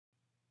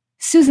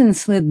Susan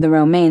slid the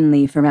romaine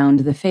leaf around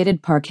the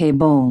faded parquet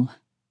bowl.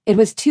 It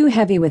was too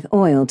heavy with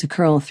oil to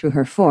curl through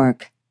her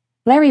fork.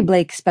 Larry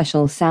Blake's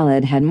special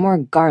salad had more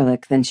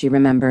garlic than she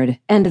remembered,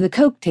 and the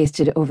Coke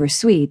tasted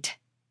oversweet.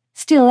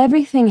 Still,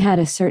 everything had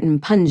a certain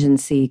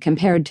pungency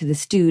compared to the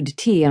stewed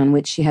tea on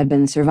which she had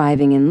been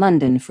surviving in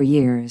London for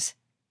years.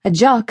 A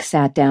jock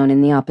sat down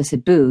in the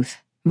opposite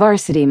booth,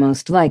 varsity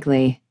most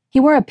likely.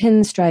 He wore a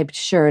pinstriped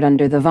shirt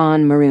under the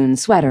Vaughn maroon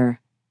sweater.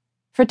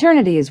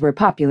 Fraternities were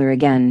popular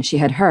again, she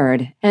had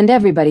heard, and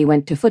everybody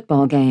went to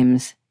football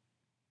games.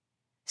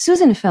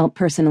 Susan felt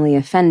personally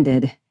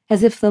offended,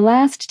 as if the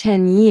last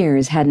 10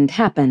 years hadn't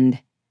happened.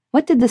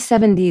 What did the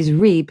 70s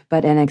reap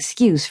but an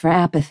excuse for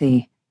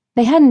apathy?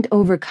 They hadn't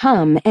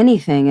overcome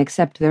anything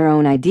except their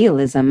own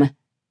idealism.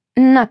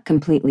 Not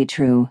completely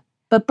true,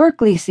 but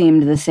Berkeley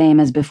seemed the same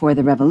as before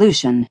the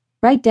revolution,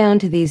 right down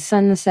to these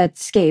sunset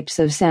scapes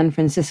of San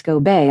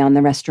Francisco Bay on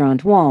the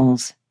restaurant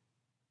walls.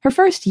 Her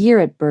first year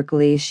at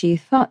Berkeley, she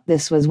thought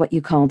this was what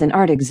you called an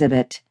art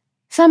exhibit.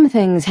 Some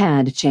things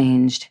had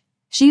changed.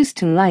 She used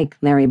to like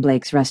Larry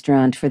Blake's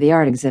restaurant for the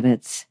art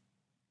exhibits.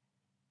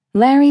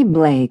 Larry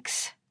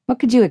Blake's. What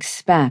could you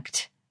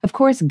expect? Of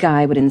course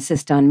Guy would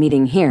insist on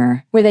meeting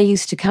here, where they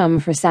used to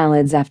come for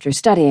salads after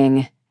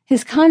studying.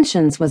 His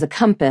conscience was a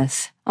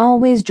compass,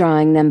 always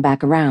drawing them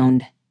back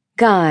around.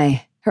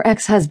 Guy, her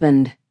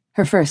ex-husband,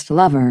 her first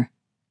lover.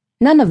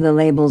 None of the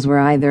labels were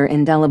either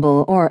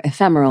indelible or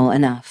ephemeral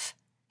enough.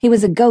 He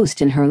was a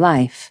ghost in her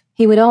life.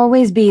 He would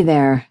always be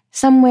there,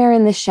 somewhere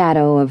in the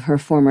shadow of her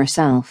former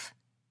self.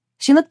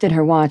 She looked at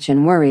her watch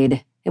and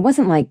worried. It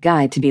wasn't like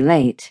Guy to be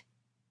late.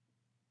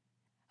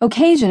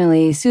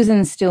 Occasionally,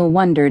 Susan still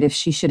wondered if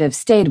she should have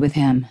stayed with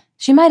him.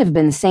 She might have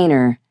been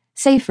saner,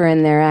 safer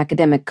in their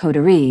academic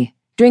coterie,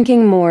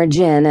 drinking more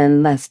gin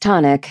and less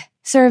tonic,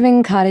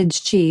 serving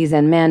cottage cheese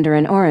and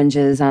mandarin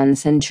oranges on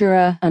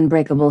Centura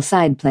unbreakable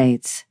side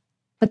plates.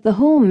 But the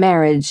whole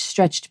marriage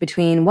stretched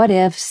between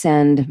what-ifs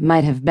and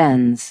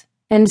might-have-beens,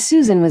 and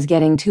Susan was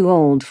getting too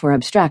old for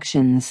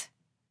abstractions.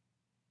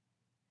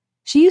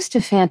 She used to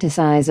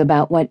fantasize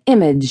about what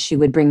image she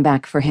would bring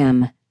back for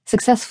him: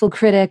 successful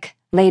critic,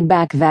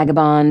 laid-back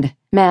vagabond,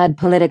 mad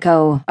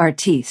politico,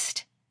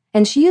 artiste.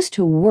 And she used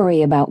to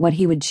worry about what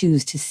he would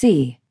choose to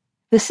see.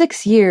 The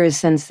 6 years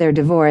since their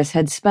divorce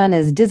had spun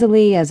as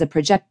dizzily as a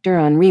projector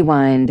on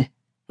rewind.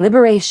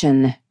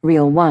 Liberation,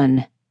 reel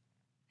 1.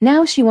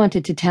 Now she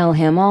wanted to tell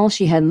him all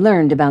she had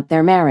learned about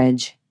their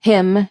marriage,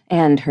 him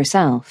and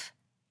herself.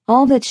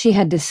 All that she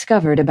had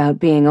discovered about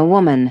being a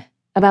woman,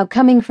 about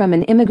coming from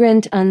an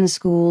immigrant,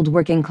 unschooled,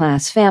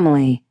 working-class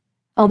family.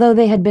 Although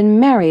they had been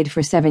married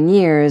for 7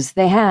 years,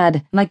 they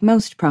had, like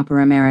most proper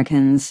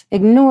Americans,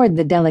 ignored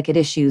the delicate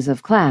issues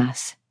of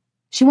class.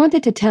 She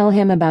wanted to tell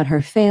him about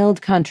her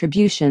failed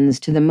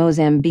contributions to the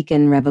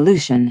Mozambican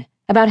Revolution,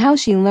 about how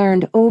she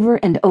learned over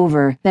and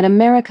over that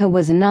America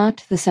was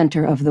not the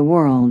center of the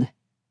world.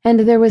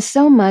 And there was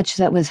so much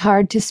that was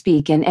hard to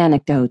speak in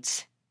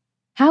anecdotes.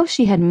 How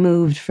she had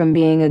moved from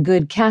being a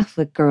good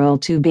Catholic girl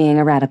to being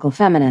a radical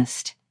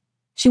feminist.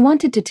 She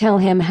wanted to tell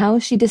him how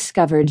she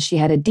discovered she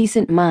had a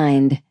decent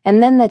mind,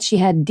 and then that she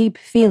had deep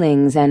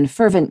feelings and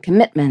fervent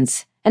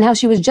commitments, and how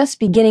she was just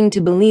beginning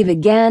to believe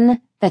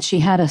again that she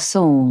had a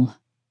soul.